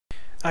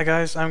Hi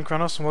guys, I'm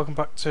Crownos and welcome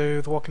back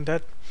to The Walking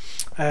Dead.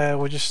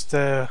 We're just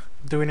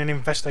doing an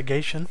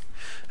investigation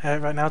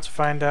right now to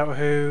find out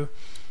who,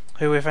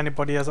 if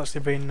anybody, has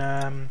actually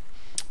been,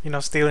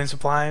 stealing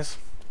supplies.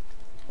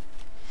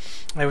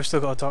 We've still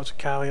got to talk to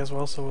Carly as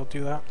well, so we'll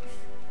do that.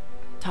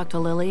 Talk to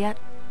Lily yet?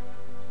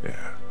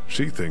 Yeah,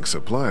 she thinks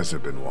supplies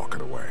have been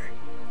walking away.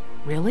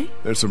 Really?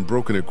 There's some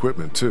broken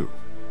equipment too.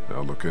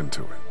 I'll look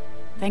into it.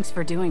 Thanks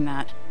for doing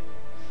that.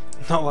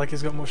 Not like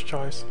he's got much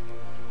choice.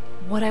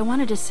 What I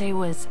wanted to say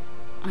was,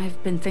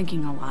 I've been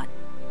thinking a lot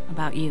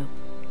about you.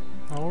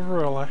 Oh,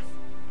 really?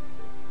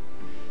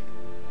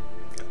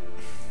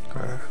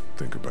 I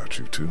think about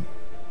you too.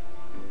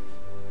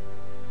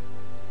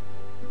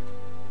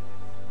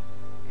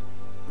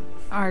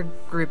 Our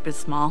group is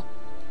small.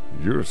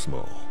 You're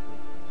small.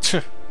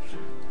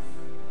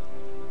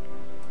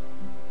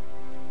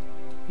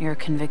 You're a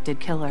convicted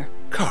killer.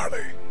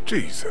 Carly,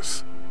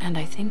 Jesus. And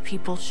I think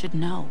people should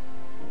know.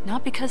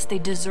 Not because they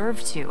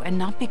deserve to, and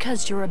not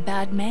because you're a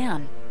bad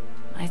man.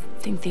 I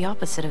think the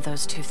opposite of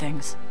those two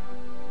things.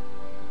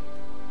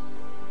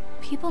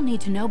 People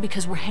need to know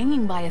because we're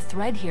hanging by a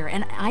thread here,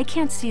 and I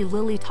can't see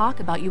Lily talk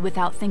about you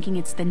without thinking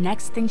it's the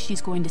next thing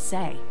she's going to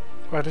say.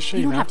 Why does she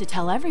You don't know? have to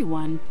tell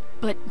everyone,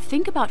 but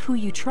think about who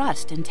you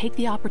trust and take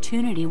the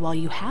opportunity while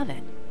you have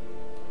it.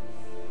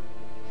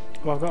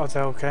 Well, I've got to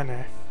tell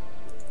Kenny.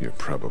 You're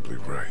probably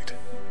right.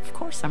 Of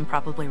course I'm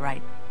probably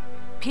right.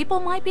 People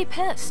might be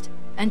pissed,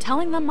 and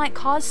telling them might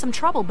cause some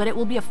trouble, but it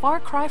will be a far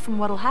cry from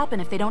what'll happen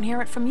if they don't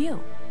hear it from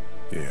you.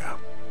 Yeah.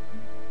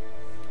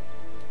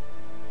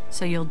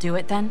 So you'll do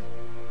it then?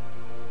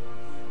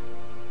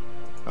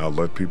 I'll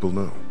let people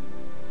know.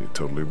 You're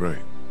totally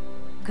right.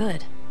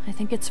 Good. I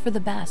think it's for the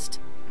best.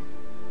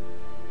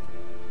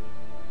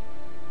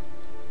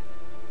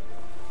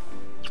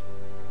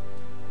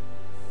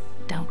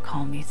 Don't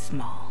call me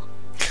small.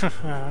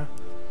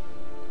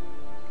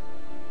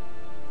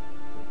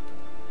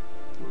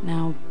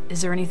 Now,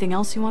 is there anything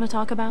else you want to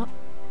talk about?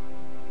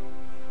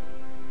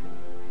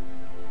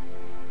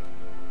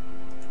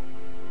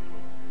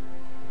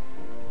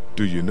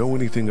 Do you know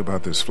anything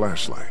about this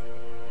flashlight?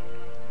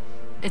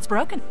 It's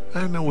broken.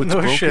 I know it's No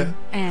broken. shit.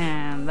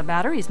 And the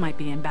batteries might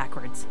be in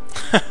backwards.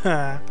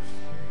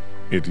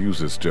 It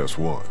uses just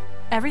one.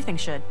 Everything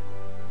should.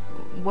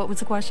 What was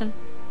the question?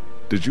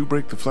 Did you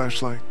break the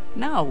flashlight?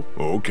 No.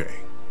 Okay.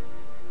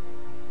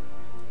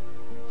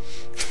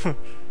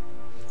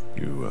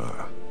 You,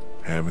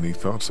 have any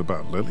thoughts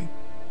about Lily?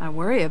 I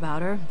worry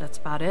about her, that's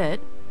about it.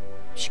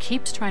 She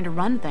keeps trying to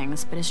run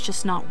things, but it's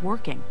just not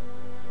working.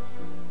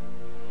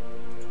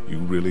 You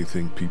really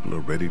think people are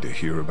ready to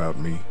hear about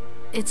me?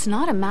 It's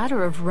not a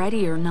matter of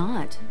ready or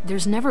not.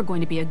 There's never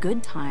going to be a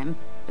good time,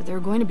 but there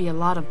are going to be a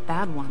lot of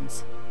bad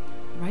ones.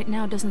 Right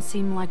now doesn't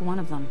seem like one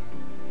of them.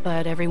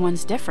 But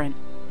everyone's different.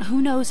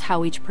 Who knows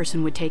how each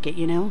person would take it,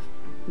 you know?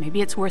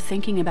 Maybe it's worth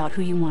thinking about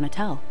who you want to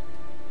tell.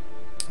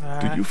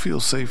 Do you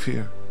feel safe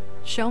here?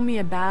 Show me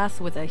a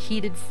bath with a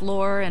heated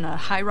floor in a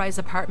high-rise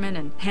apartment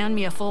and hand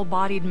me a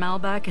full-bodied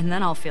Malbec and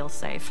then I'll feel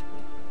safe.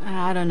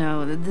 I don't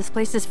know, this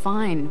place is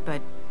fine,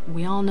 but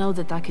we all know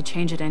that that could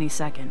change at any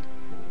second.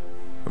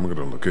 I'm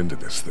gonna look into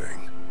this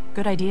thing.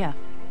 Good idea.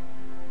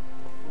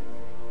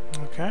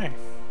 Okay.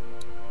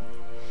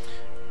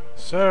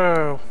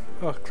 So,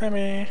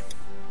 Clemmy.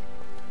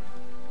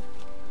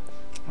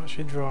 What's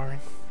she drawing?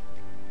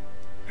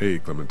 Hey,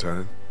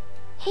 Clementine.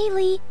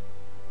 Haley,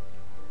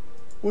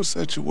 What's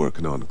that you're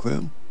working on,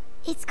 Clem?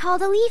 it's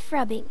called a leaf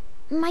rubbing.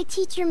 My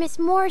teacher, Miss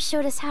Moore,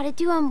 showed us how to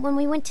do them when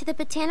we went to the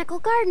botanical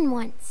garden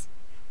once.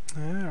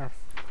 Yeah,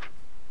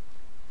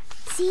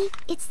 See,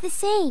 it's the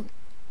same.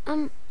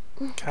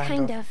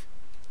 Kind of.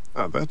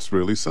 Oh, that's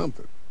really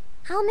something.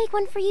 I'll make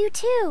one for you,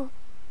 too.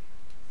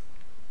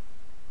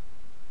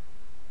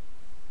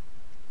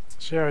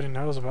 she already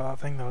knows about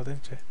that thing though,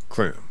 didn't she?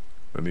 Clem,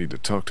 I need to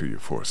talk to you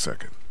for a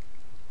second.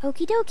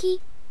 Okie dokie.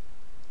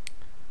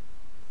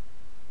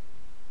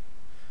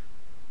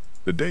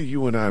 The day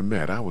you and I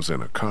met, I was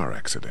in a car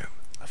accident.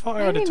 I thought I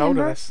I already told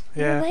her remember. this.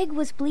 Your Yeah. leg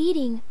was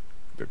bleeding.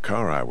 The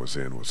car I was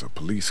in was a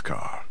police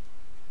car,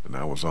 and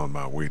I was on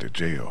my way to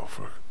jail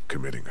for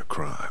committing a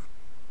crime.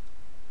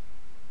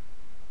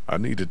 I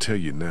need to tell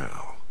you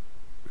now,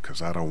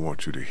 because I don't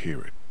want you to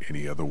hear it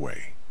any other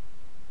way.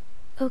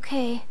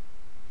 Okay,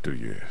 Do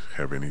you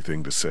have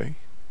anything to say?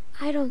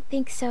 I don't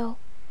think so.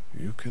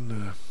 You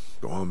can,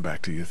 go on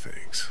back to your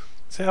things.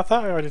 See, I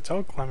thought I already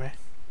told Clemmy.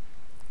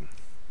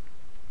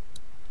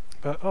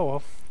 But, oh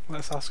well.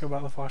 Let's ask her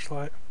about the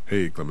flashlight.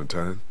 Hey,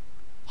 Clementine.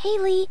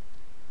 Haley,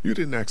 You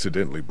didn't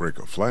accidentally break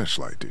a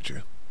flashlight, did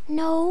you?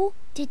 no.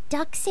 Did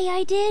Duck say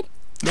I did?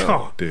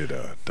 Oh. Did,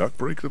 Duck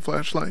break the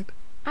flashlight?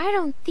 I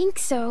don't think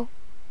so.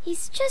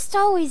 He's just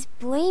always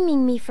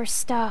blaming me for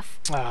stuff.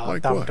 Ah,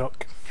 Like damn what?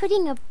 duck.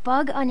 Putting a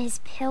bug on his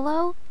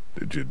pillow?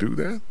 Did you do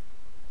that?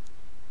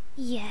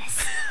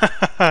 Yes.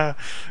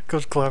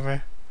 Good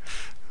Clemmy.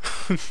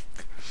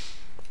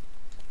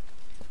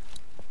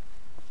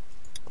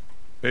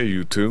 Hey,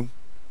 you two.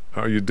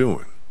 How you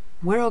doing?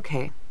 We're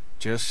okay.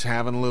 Just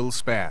having a little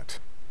spat.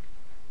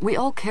 We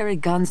all carry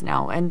guns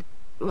now, and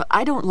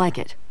I don't like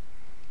it.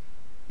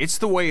 It's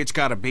the way it's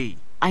gotta be.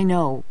 I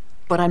know,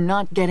 but I'm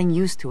not getting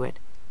used to it.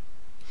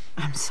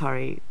 I'm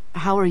sorry.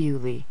 How are you,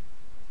 Lee?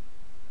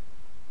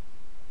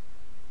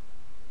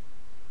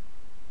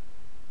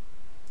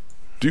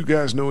 Do you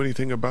guys know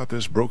anything about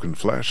this broken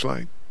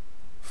flashlight?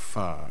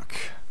 Fuck.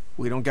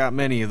 We don't got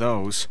many of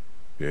those.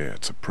 Yeah,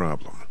 it's a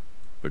problem.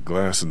 The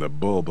glass and the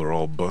bulb are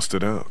all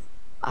busted out.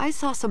 I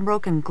saw some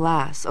broken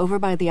glass over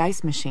by the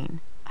ice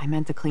machine. I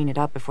meant to clean it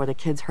up before the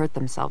kids hurt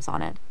themselves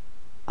on it.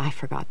 I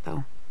forgot,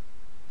 though.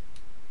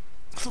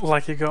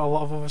 Like you got a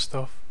lot of other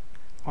stuff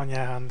on your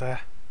hand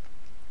there.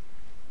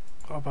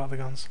 What about the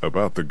guns?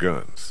 About the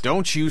guns.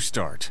 Don't you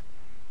start.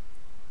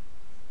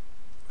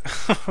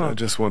 I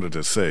just wanted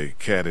to say,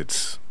 Kat,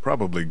 it's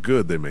probably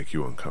good they make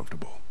you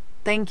uncomfortable.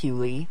 Thank you,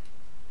 Lee.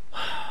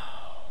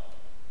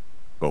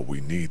 But we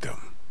need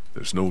them.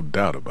 There's no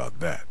doubt about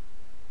that.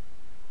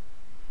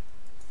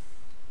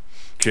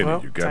 Kenny,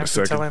 Well, you got time a to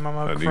second? tell him I'm a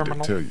I need criminal.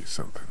 to tell you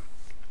something.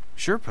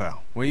 Sure,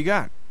 pal. What you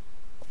got?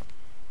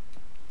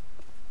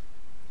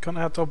 Can't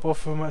I tell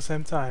both of them at the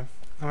same time?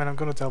 I mean, I'm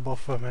gonna tell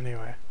both of them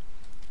anyway.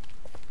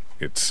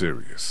 It's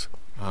serious.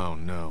 Oh,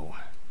 no.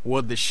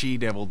 What'd the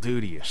she-devil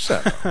do to you?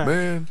 Shut up,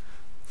 man.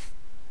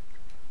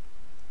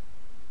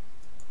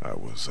 I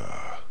was,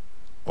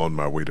 on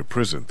my way to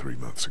prison 3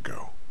 months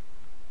ago.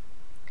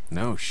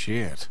 No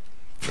shit.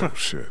 Oh,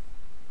 shit.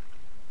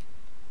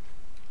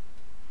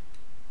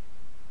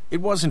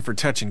 It wasn't for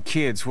touching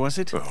kids, was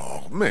it?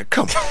 Oh, man,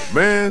 come on,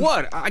 man.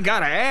 What? I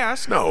gotta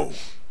ask. No.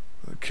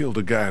 I killed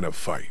a guy in a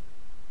fight.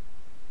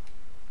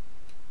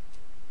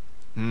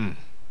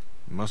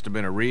 Must have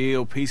been a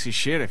real piece of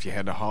shit if you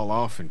had to haul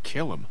off and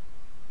kill him.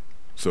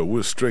 So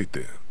we're straight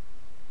then.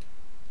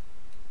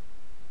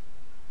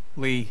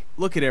 Lee,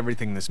 look at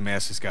everything this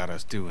mess has got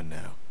us doing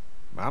now.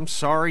 I'm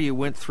sorry you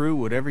went through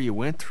whatever you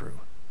went through.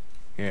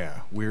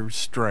 Yeah, we're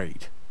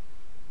straight.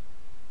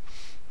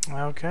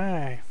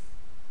 Okay.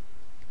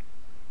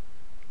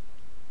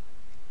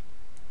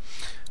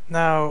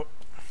 Now,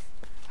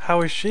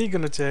 how is she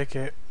gonna take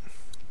it?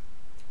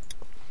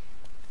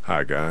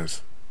 Hi,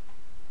 guys.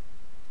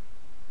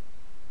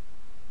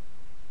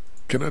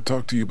 Can I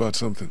talk to you about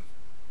something?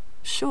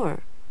 Sure.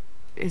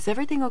 Is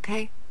everything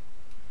okay?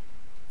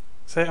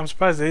 Say, I'm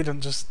surprised he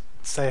didn't just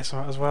say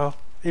something as well.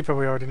 He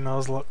probably already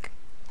knows, look.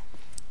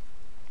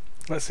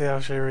 Let's see how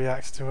she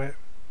reacts to it.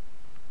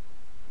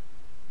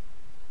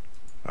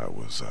 I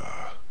was,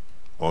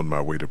 on my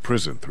way to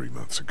prison 3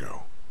 months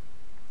ago.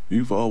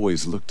 You've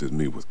always looked at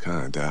me with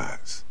kind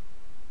eyes.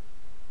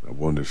 I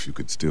wonder if you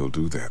could still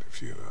do that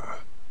if you,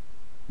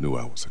 knew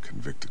I was a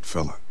convicted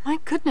felon. My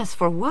goodness,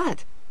 for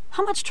what?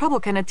 How much trouble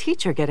can a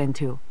teacher get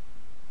into?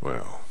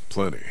 Well,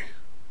 plenty.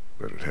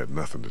 But it had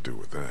nothing to do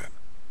with that.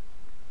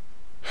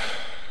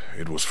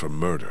 It was for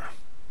murder.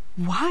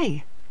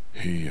 Why?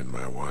 He and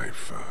my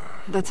wife,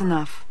 That's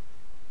enough.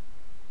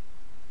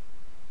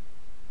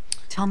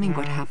 Tell me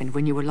what happened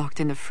when you were locked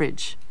in the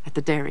fridge at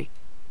the dairy.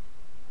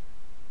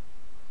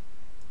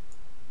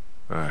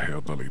 I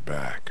held Lily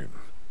back, and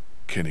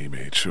Kenny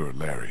made sure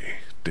Larry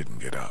didn't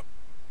get up.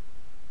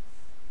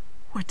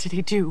 What did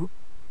he do?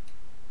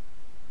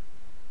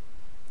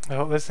 I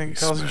hope this thing He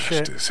tells you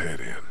smashed shit. his head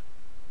in.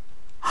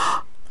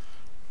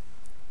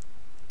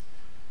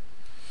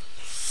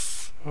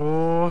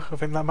 Oh, I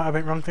think that might have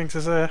been the wrong thing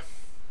to say.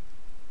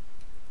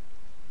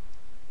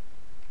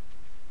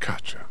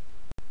 Gotcha.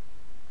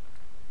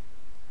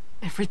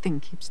 Everything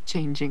keeps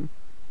changing.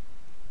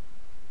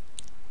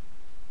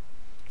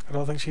 I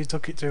don't think she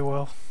took it too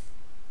well.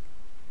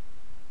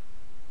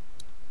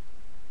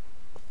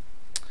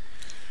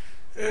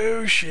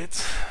 Oh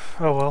shit.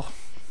 Oh well.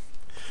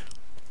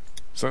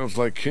 Sounds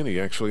like Kenny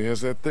actually has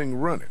that thing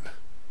running.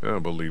 I'll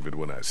believe it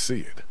when I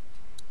see it.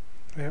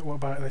 Yeah, what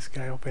about this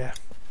guy up here?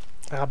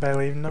 I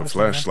barely even The noticed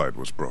him, man. flashlight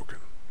was broken.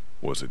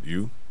 Was it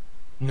you?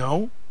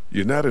 No?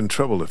 You're not in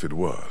trouble if it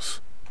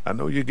was. I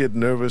know you get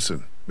nervous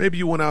and maybe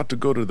you went out to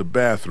go to the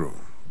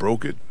bathroom,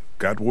 broke it,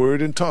 got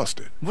word and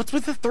tossed it. What's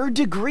with the third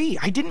degree?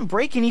 I didn't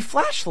break any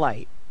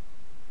flashlight.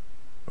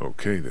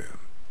 Okay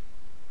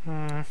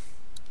then.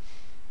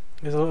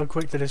 He's a little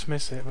quick to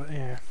dismiss it, but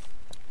yeah.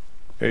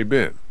 Hey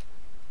Ben,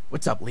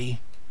 What's up, Lee?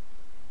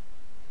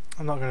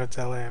 I'm not gonna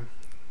tell him.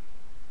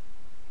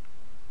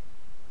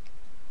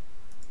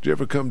 did you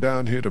ever come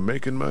down here to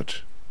Macon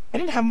much? I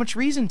didn't have much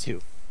reason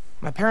to.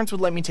 My parents would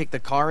let me take the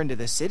car into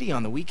the city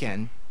on the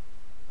weekend.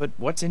 But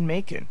what's in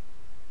Macon?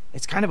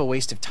 It's kind of a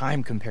waste of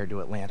time compared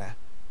to Atlanta.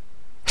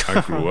 I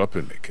grew up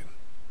in Macon.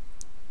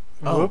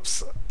 Oh.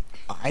 Whoops.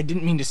 I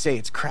didn't mean to say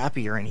it's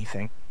crappy or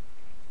anything.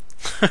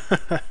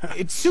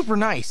 It's super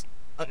nice.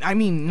 I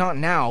mean, not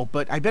now,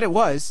 but I bet it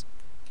was.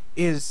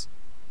 Is...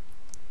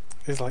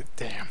 He's like,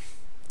 damn.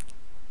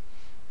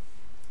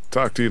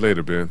 Talk to you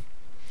later, Ben.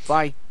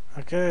 Bye.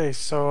 Okay,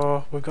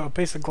 so we've got a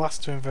piece of glass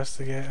to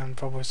investigate and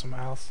probably something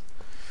else.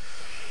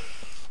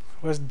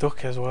 Where's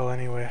Duck as well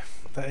anyway?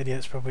 That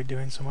idiot's probably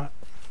doing something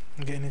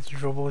and getting into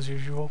trouble as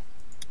usual.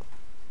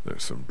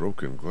 There's some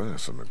broken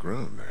glass on the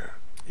ground there.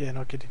 Yeah,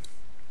 no kidding.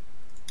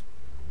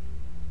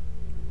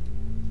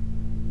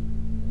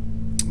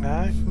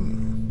 Right.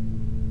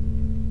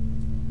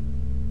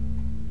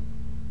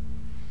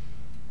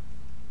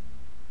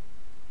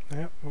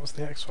 Yep, what's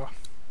the X for?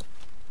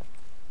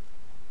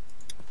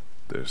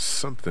 There's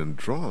something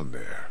drawn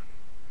there.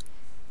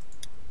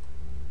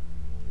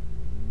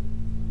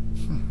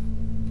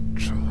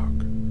 Chalk.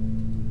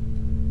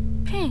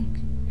 Pink.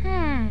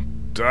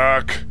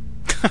 Doc.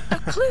 A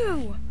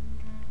clue.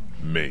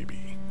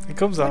 Maybe. It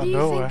comes What out do of you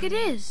nowhere. think it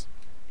is?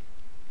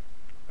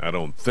 I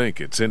don't think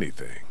it's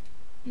anything.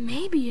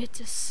 Maybe it's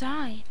a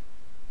sign.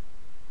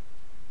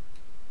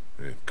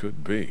 It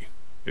could be.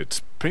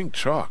 It's pink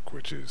chalk,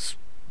 which is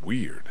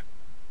weird.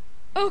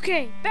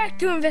 Okay, back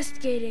to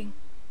investigating.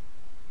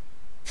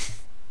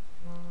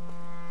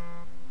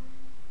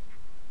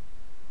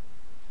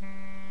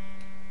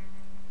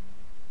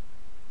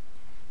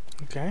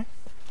 Okay.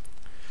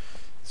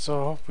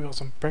 So we got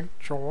some pink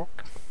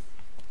chalk,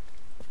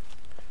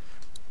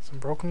 some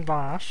broken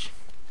glass.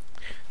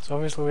 So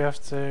obviously we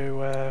have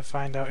to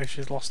find out if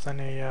she's lost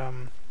any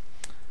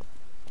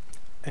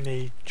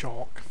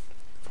chalk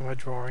from her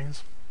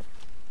drawings.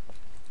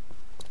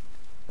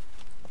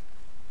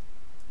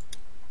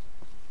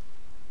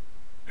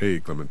 Hey,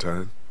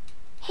 Clementine.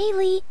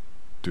 Haley,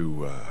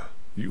 Do,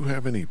 you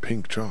have any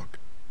pink chalk?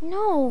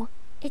 no,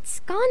 it's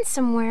gone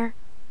somewhere.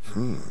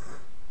 Do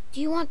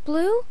you want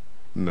blue?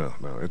 No,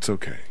 it's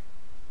okay.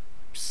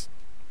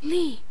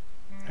 Lee,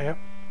 Yep.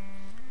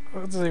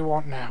 What does he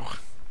want now?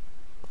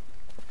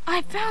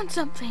 I found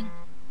something.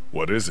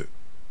 What is it?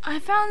 I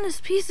found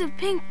this piece of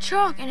pink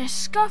chalk and a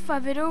scuff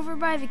of it over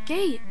by the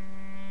gate.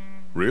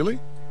 Really?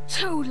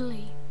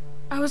 Totally.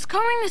 I was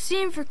combing the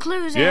scene for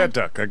clues Yeah, and...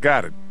 Duck, I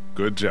got it.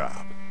 Good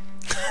job.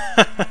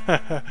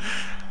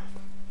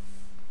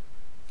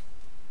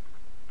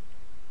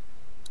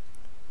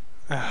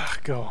 Ah,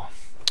 go on.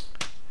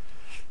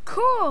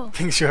 Cool.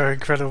 Thinks you're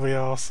incredibly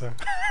awesome.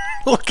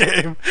 Look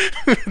at him.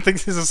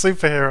 Thinks he's a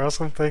superhero or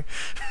something.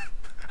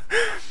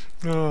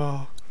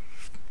 Oh.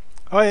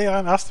 Oh yeah,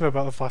 I asked him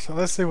about the flashlight.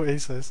 Let's see what he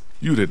says.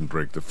 You didn't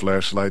break the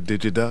flashlight,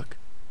 did you, Duck?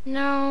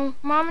 No,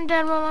 Mom and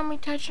Dad won't let me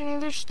touch any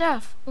of their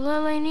stuff.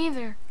 Lily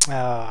neither.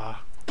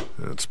 Ah.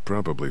 That's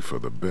probably for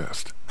the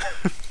best.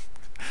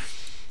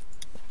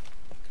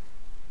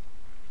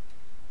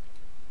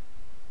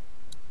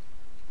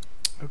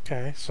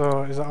 Okay,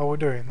 so is that all we're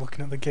doing?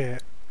 Looking at the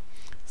gate?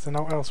 Is there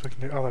nothing else we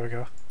can do? Oh, there we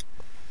go.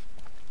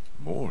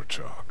 More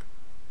chalk.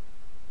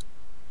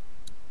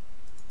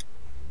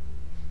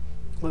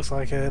 Looks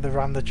like they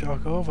ran the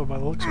chalk over by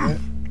the looks of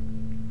it.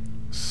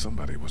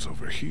 Somebody was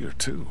over here,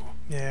 too.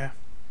 Yeah.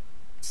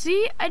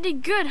 See? I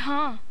did good,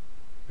 huh?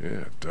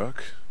 Yeah,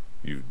 Duck,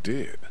 you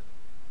did.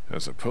 I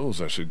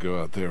suppose I should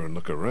go out there and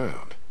look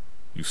around.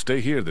 You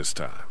stay here this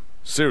time.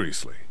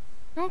 Seriously.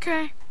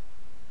 Okay.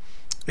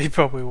 He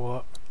probably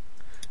won't.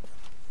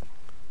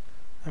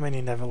 I mean,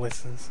 he never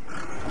listens.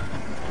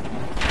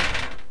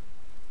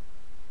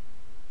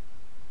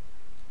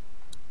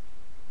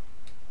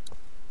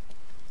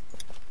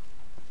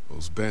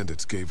 Those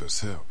bandits gave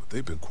us hell, but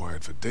they've been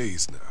quiet for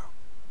days now.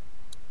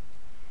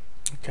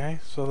 Okay,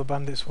 so the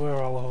bandits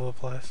were all over the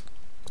place.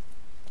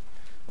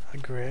 A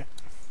grate.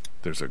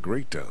 There's a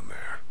grate down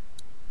there.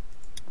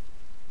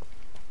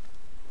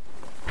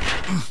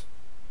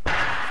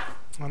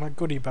 And a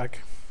goodie bag.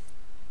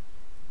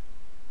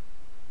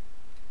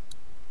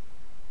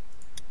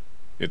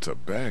 It's a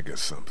bag of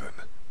something.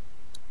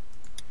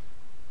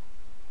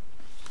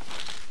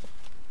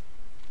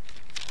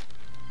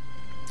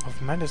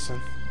 Of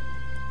medicine.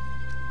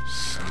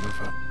 Son of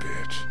a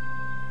bitch.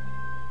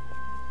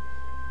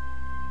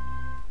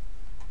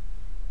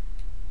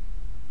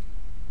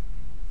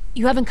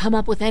 You haven't come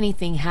up with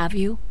anything, have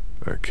you?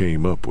 I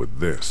came up with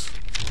this.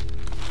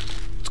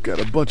 It's got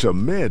a bunch of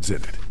meds in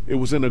it. It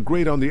was in a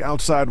grate on the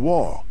outside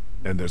wall.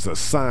 And there's a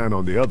sign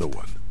on the other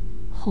one.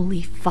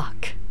 Holy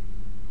fuck.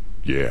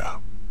 Yeah.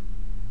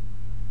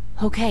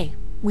 Okay,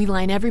 we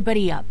line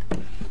everybody up.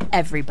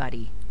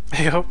 Everybody.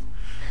 Yup.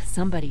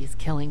 Somebody is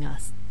killing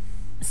us.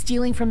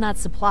 Stealing from that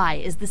supply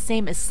is the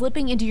same as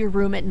slipping into your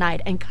room at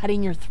night and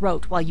cutting your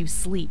throat while you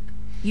sleep.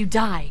 You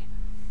die.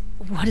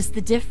 What is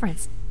the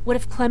difference? What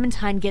if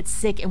Clementine gets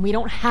sick and we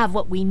don't have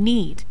what we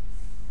need?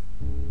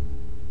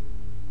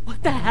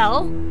 What the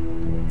hell?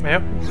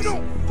 Yep. You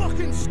don't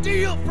fucking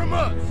steal from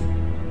us!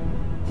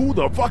 Who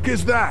the fuck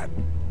is that?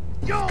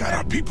 Y'all Got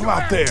our make people your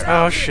out there. ass Oh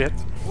out shit.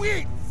 We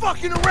ain't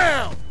fucking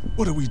around!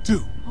 What do we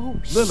do? Oh,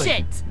 Lily.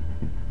 shit!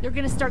 They're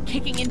gonna start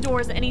kicking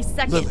indoors any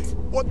second. Lily,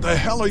 what the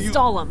hell are you...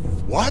 Stall him.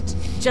 What?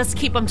 Just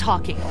keep him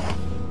talking.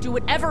 Do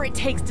whatever it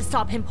takes to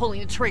stop him pulling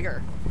the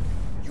trigger.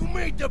 You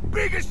made the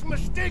biggest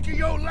mistake of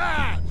your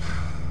life!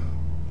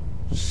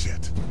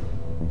 Shit.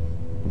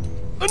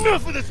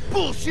 Enough of this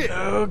bullshit!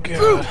 Oh Drew,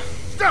 god.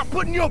 stop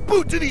putting your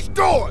boot to these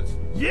doors!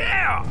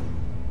 Yeah!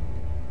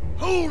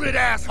 Hold it,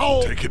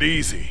 asshole! Take it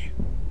easy.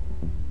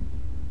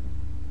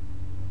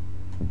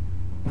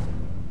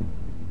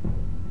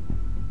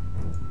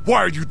 Why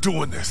are you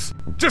doing this?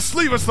 Just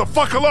leave us the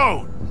fuck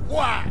alone!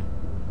 Why?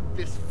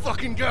 This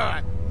fucking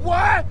guy.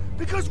 Why?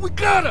 Because we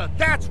gotta,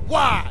 that's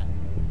why!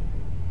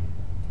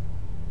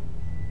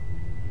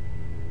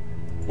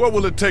 What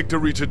will it take to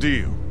reach a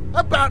deal?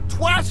 About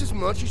twice as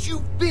much as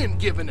you've been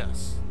giving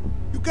us.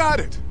 You got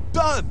it.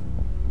 Done.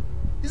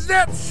 Is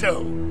that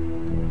so?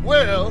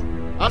 Well,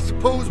 I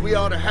suppose we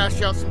ought to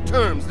hash out some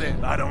terms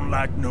then. I don't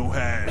like no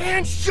hash.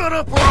 Man, shut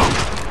up or I'll...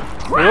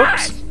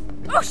 Whoops.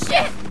 Oh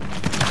shit!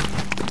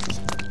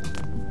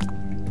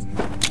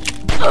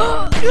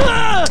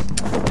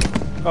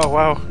 Oh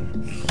wow.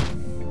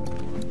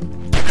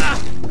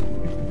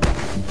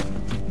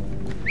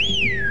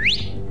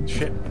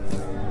 Shit.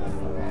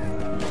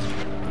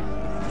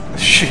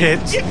 Shit.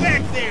 Get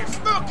back there!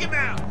 Smoke him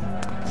out!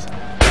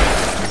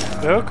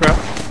 Oh crap.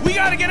 We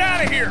gotta get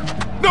out of here!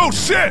 No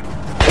shit!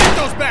 Get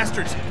those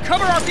bastards!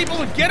 Cover our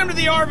people and get them to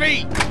the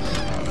RV!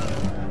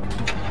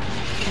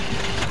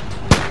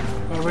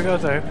 What are we gonna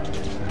do?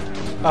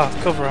 Oh,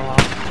 cover him up.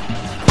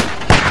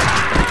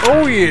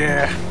 Oh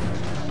yeah!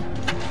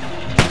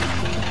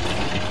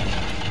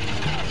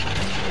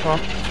 Come on,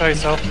 show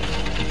yourself.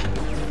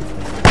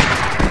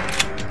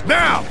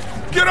 Now!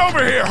 Get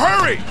over here!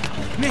 Hurry!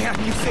 Man,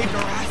 you saved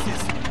our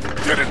asses.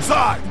 Get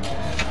inside!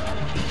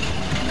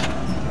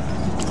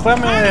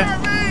 Come here!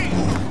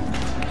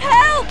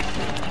 Help!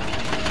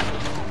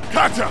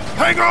 Gotcha!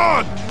 Hang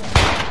on!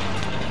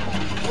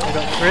 We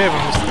got 3 of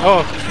them.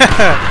 Oh!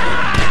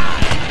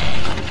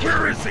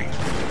 Where is he?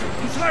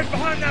 He's hiding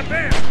behind that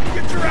van.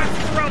 Get your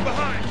asses around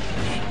behind.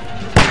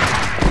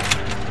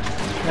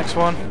 Next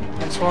one.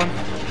 Next one.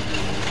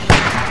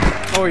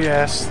 Oh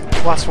yes.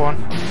 Last one.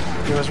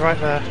 He was right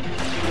there.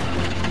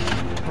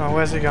 Oh,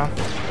 where's he gone?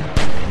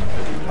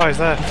 Oh, he's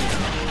there.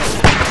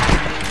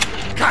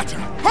 Gotcha!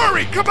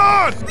 Hurry! Come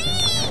on!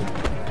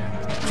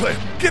 Cliff,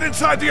 get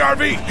inside the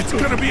RV! It's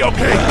gonna be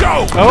okay!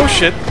 Go! Oh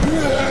shit!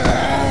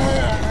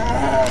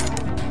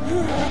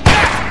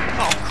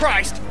 Oh,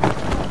 Christ!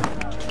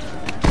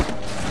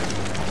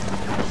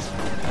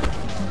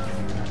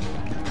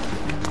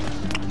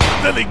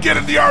 Lily, get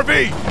in the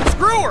RV!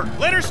 Screw her!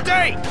 Let her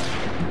stay!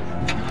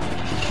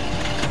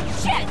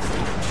 Shit!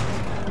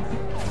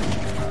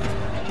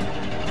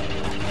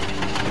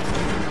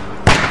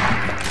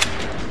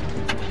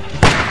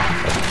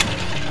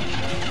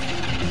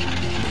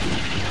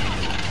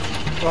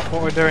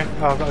 What we're doing?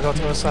 Oh, I've got to go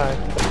to the side.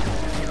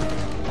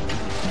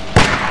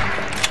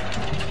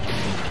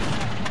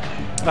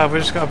 Oh, we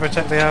just got to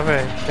protect the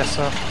RV. Guess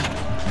so.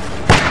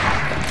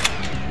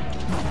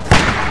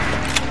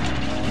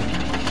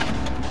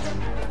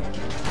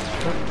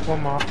 Oh,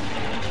 one more.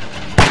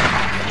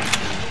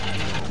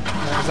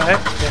 Is that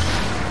it? Yeah.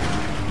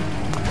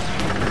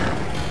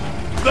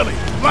 Lily,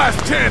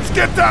 last chance!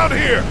 Get down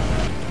here!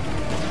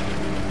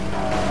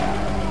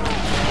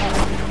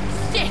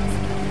 Shit!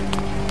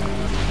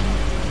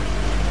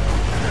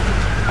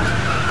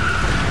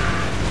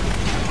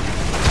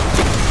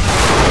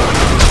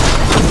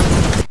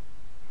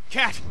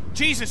 Cat!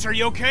 Jesus, are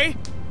you okay?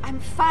 I'm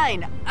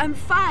fine. I'm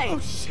fine. Oh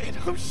shit,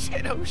 oh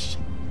shit, oh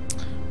shit.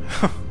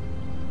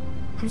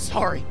 I'm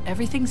sorry.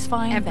 Everything's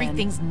fine,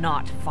 Everything's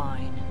not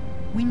fine.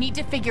 We need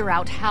to figure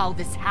out how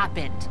this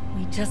happened.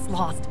 We just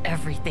lost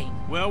everything.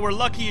 Well, we're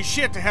lucky as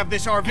shit to have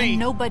this RV. And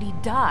nobody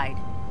died.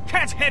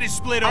 Cat's head is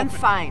split I'm open.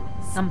 fine.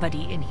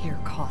 Somebody in here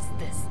caused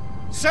this.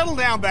 Settle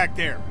down back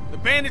there. The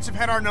bandits have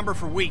had our number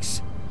for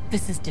weeks.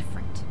 This is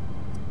different.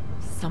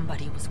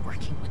 Somebody was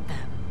working with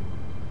them.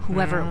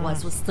 Whoever it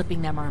was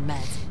slipping them our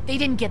meds. They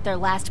didn't get their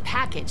last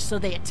package, so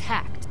they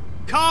attacked.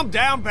 Calm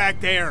down back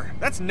there.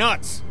 That's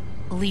nuts.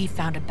 Lee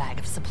found a bag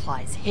of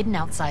supplies hidden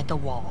outside the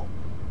wall.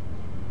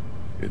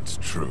 It's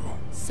true.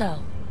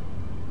 So,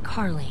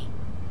 Carly,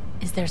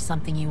 is there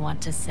something you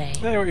want to say?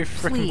 Hey, what are you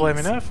freaking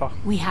blaming her for?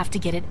 We have to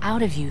get it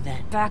out of you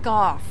then. Back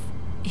off.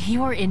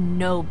 You're in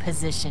no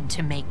position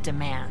to make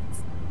demands.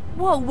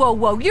 Whoa, whoa,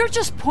 whoa. You're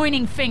just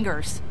pointing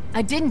fingers.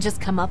 I didn't just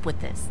come up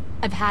with this.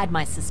 I've had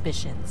my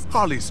suspicions.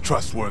 Harley's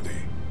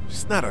trustworthy.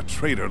 She's not a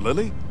traitor,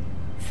 Lily.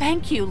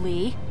 Thank you,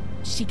 Lee.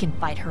 She can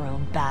fight her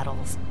own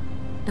battles.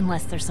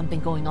 Unless there's something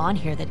going on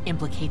here that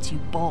implicates you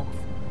both.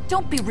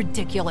 Don't be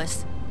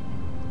ridiculous.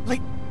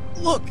 Like,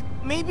 look,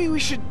 maybe we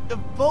should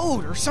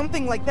vote or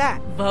something like that.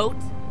 Vote?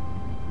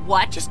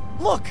 What? Just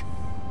look.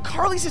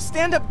 Carly's a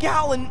stand-up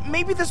gal, and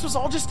maybe this was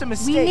all just a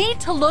mistake. We need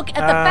to look at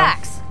the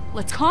facts.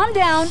 Let's calm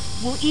down,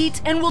 we'll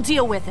eat, and we'll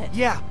deal with it.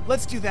 Yeah,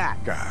 let's do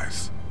that.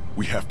 Guys,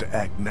 we have to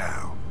act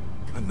now.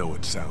 I know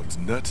it sounds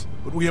nuts,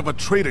 but we have a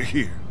traitor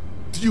here.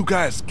 Do you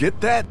guys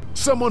get that?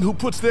 Someone who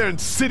puts their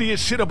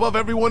insidious shit above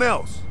everyone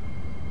else.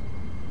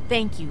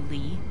 Thank you,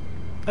 Lee.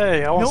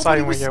 Hey, I won't Nobody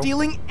sign was with you.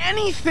 stealing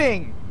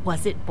anything!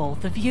 Was it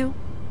both of you?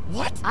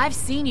 What? I've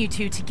seen you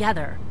two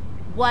together.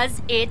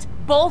 Was it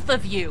both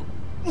of you?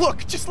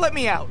 Look, just let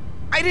me out.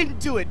 I didn't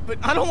do it, but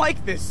I don't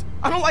like this.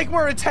 I don't like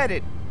where it's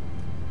headed.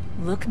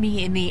 Look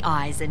me in the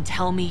eyes and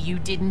tell me you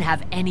didn't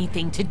have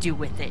anything to do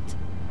with it.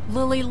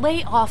 Lily,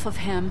 lay off of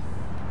him.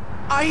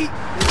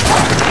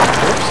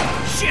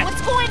 Shit!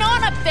 What's going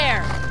on up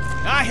there?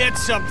 I hit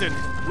something.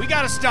 We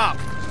gotta stop.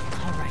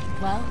 All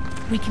right, well,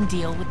 we can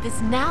deal with this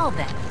now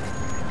then.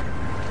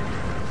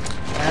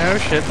 Oh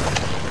shit.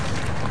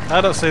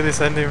 I don't see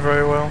this ending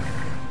very well.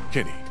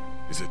 Kenny,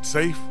 is it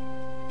safe?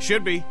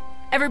 Should be.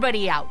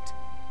 Everybody out.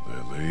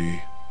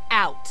 Lily.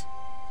 Out.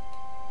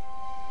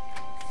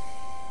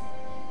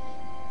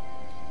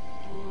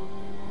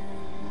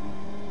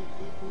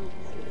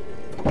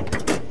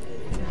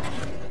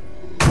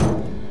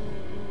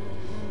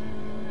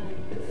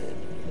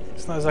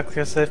 It's not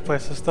exactly a safe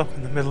place to stop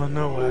in the middle of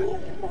nowhere.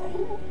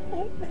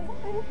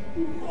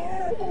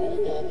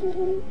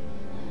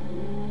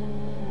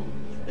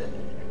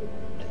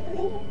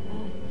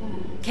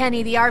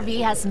 Kenny, the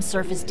RV has some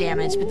surface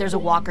damage, but there's a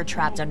walker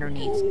trapped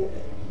underneath.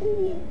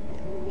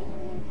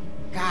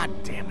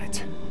 God damn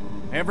it.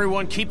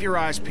 Everyone keep your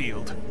eyes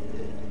peeled.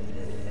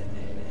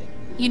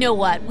 You know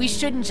what? We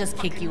shouldn't just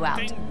kick you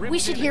out. We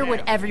should hear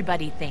what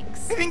everybody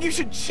thinks. I think you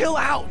should chill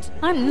out.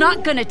 I'm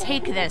not gonna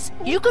take this.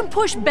 You can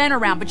push Ben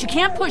around, but you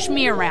can't push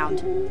me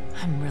around.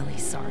 I'm really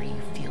sorry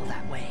you feel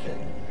that way.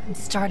 I'm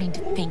starting to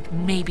think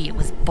maybe it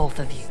was both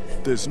of you.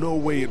 There's no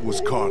way it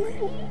was Carly.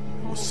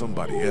 It was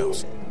somebody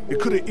else. It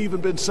could have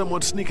even been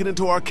someone sneaking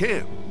into our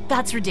camp.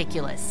 That's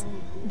ridiculous.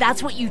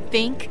 That's what you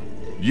think?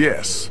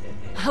 Yes.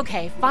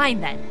 Okay, fine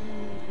then.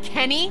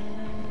 Kenny?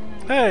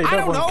 Hey, I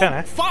don't know.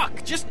 Kenny.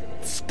 Fuck, just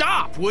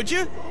stop, would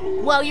you?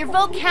 Well, your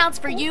vote counts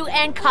for you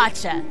and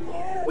Katja.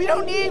 We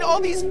don't need all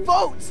these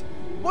votes.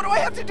 What do I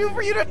have to do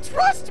for you to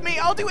trust me?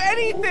 I'll do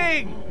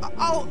anything.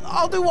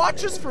 I'll do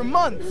watches for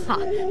months. Huh,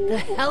 the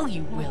hell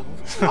you will.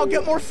 I'll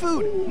get more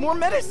food, more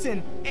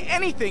medicine,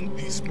 anything.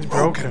 He's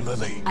broken,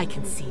 Lily. I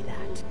can see that.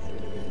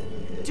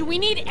 Do we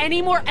need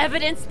any more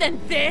evidence than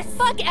this?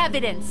 Fuck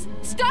evidence!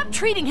 Stop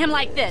treating him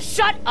like this!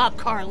 Shut up,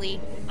 Carly!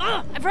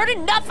 Ugh, I've heard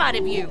enough out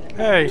of you!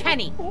 Hey.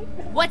 Kenny,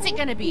 what's it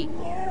gonna be?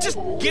 Just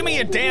give me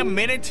a damn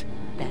minute.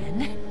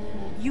 Ben,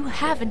 you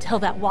have until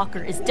that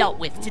walker is dealt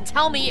with to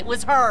tell me it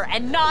was her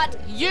and not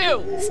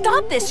you!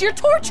 Stop this! You're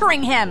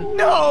torturing him!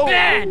 No!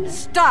 Ben!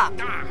 Stop!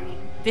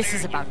 This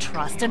is about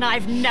trust, and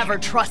I've never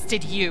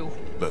trusted you.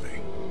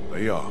 Lily,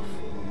 lay off.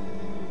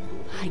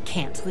 I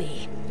can't,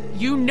 Lee.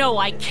 You know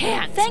I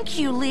can't. Thank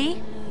you,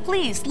 Lee.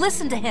 Please,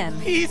 listen to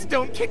him. Please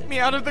don't kick me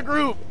out of the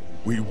group.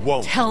 We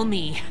won't. Tell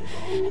me.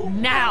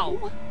 Now.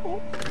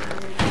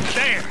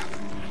 There.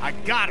 I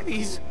got it.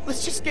 Please,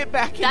 let's just get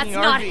back in That's the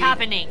not RV.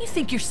 happening. You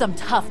think you're some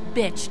tough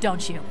bitch,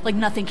 don't you? Like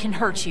nothing can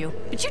hurt you.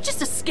 But you're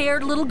just a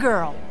scared little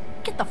girl.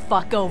 Get the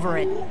fuck over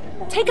it.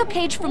 Take a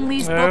page from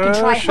Lee's book and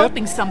try shit.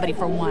 helping somebody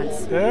for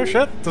once. Oh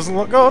shit, doesn't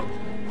look good.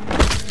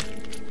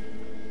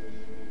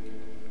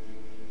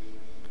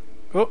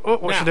 Oh,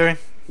 what's she doing?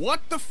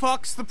 What the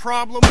fuck's the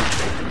problem?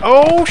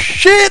 Oh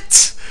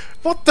shit!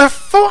 What the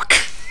fuck?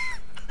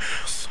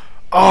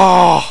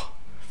 Oh!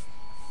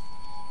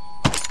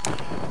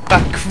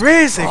 That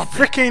crazy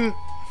freaking...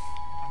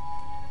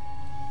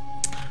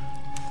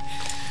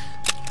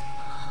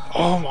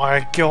 Oh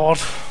my god.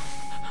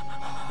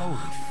 Holy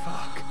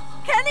fuck.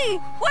 Kenny,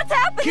 what's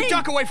happening? Keep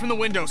duck away from the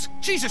windows.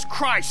 Jesus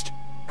Christ.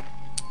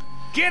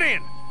 Get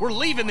in. We're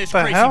leaving this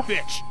The crazy hell?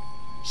 bitch.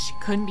 She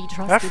couldn't be I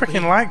trusted.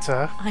 freaking Lee. liked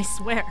her. I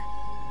swear.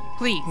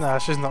 Please. Nah,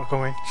 she's not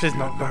coming. She's You're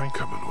not coming. not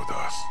coming with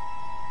us.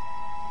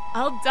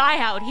 I'll die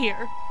out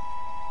here.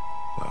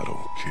 I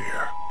don't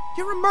care.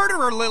 You're a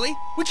murderer, Lily.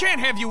 We can't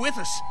have you with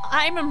us.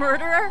 I'm a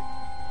murderer?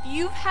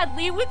 You've had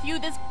Lee with you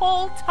this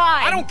whole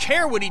time. I don't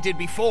care what he did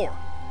before.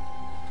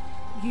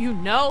 You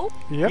know?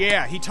 Yep.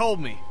 Yeah, he told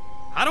me.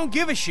 I don't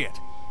give a shit.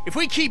 If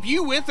we keep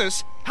you with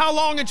us, how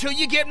long until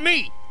you get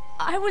me?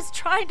 I was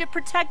trying to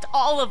protect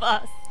all of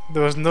us.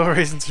 There was no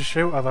reason to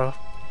shoot her though.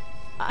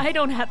 I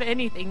don't have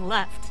anything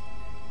left.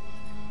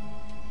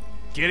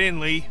 Get in,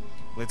 Lee.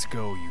 Let's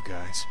go, you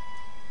guys.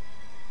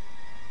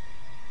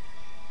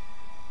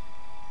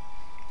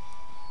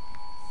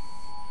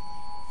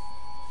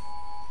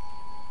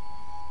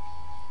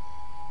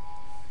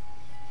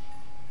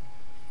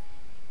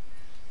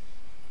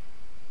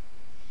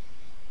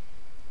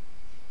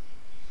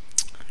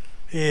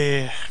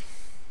 Yeah.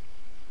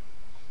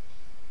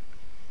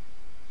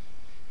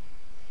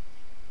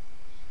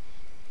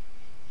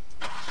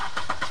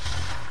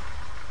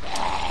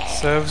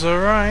 Serves her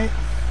right.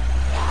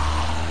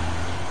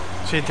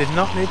 She did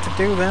not need to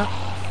do that.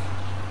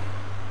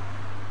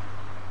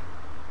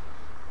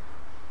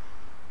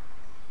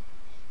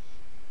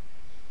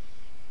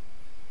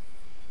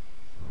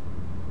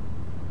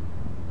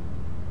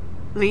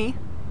 Lee,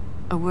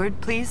 a word,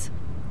 please?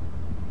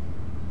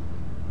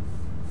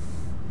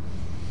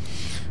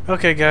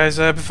 Okay guys,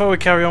 before we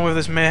carry on with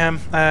this mayhem,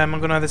 I'm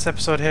going to end this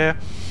episode here.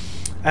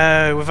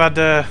 We've had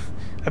a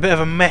bit of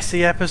a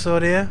messy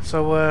episode here,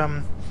 so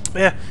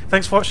yeah,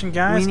 thanks for watching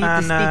guys, We need to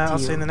and speak to I'll you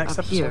see you in the next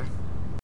up episode. here.